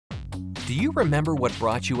Do you remember what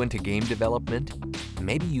brought you into game development?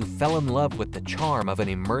 Maybe you fell in love with the charm of an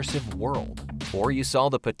immersive world, or you saw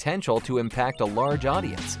the potential to impact a large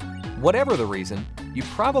audience. Whatever the reason, you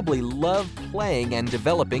probably love playing and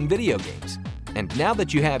developing video games. And now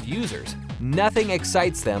that you have users, nothing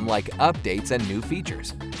excites them like updates and new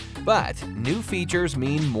features. But new features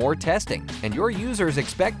mean more testing, and your users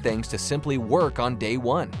expect things to simply work on day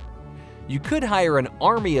one. You could hire an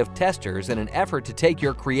army of testers in an effort to take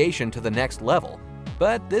your creation to the next level,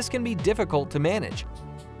 but this can be difficult to manage,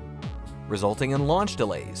 resulting in launch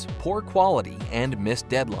delays, poor quality, and missed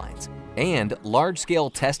deadlines. And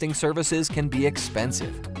large-scale testing services can be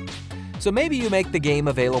expensive. So maybe you make the game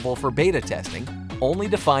available for beta testing, only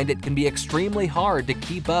to find it can be extremely hard to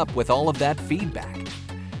keep up with all of that feedback.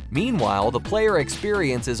 Meanwhile, the player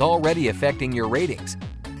experience is already affecting your ratings.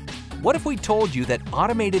 What if we told you that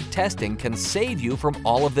automated testing can save you from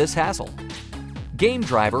all of this hassle?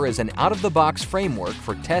 GameDriver is an out-of-the-box framework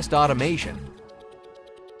for test automation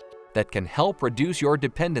that can help reduce your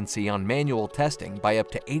dependency on manual testing by up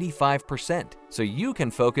to 85%, so you can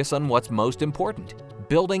focus on what's most important: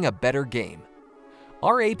 building a better game.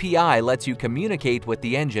 Our API lets you communicate with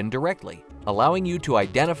the engine directly, allowing you to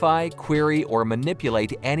identify, query, or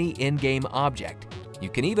manipulate any in-game object. You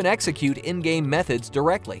can even execute in-game methods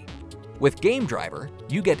directly. With GameDriver,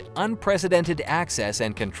 you get unprecedented access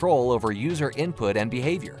and control over user input and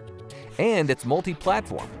behavior. And it's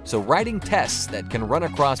multi-platform, so writing tests that can run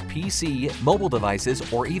across PC, mobile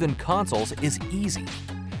devices, or even consoles is easy.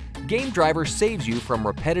 GameDriver saves you from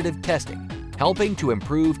repetitive testing, helping to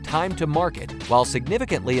improve time to market while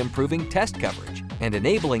significantly improving test coverage and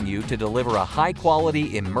enabling you to deliver a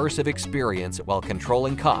high-quality, immersive experience while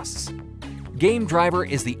controlling costs. GameDriver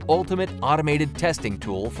is the ultimate automated testing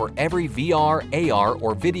tool for every VR, AR,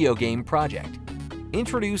 or video game project.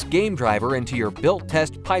 Introduce GameDriver into your built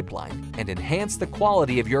test pipeline and enhance the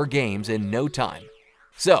quality of your games in no time.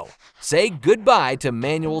 So, say goodbye to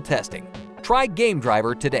manual testing. Try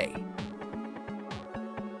GameDriver today.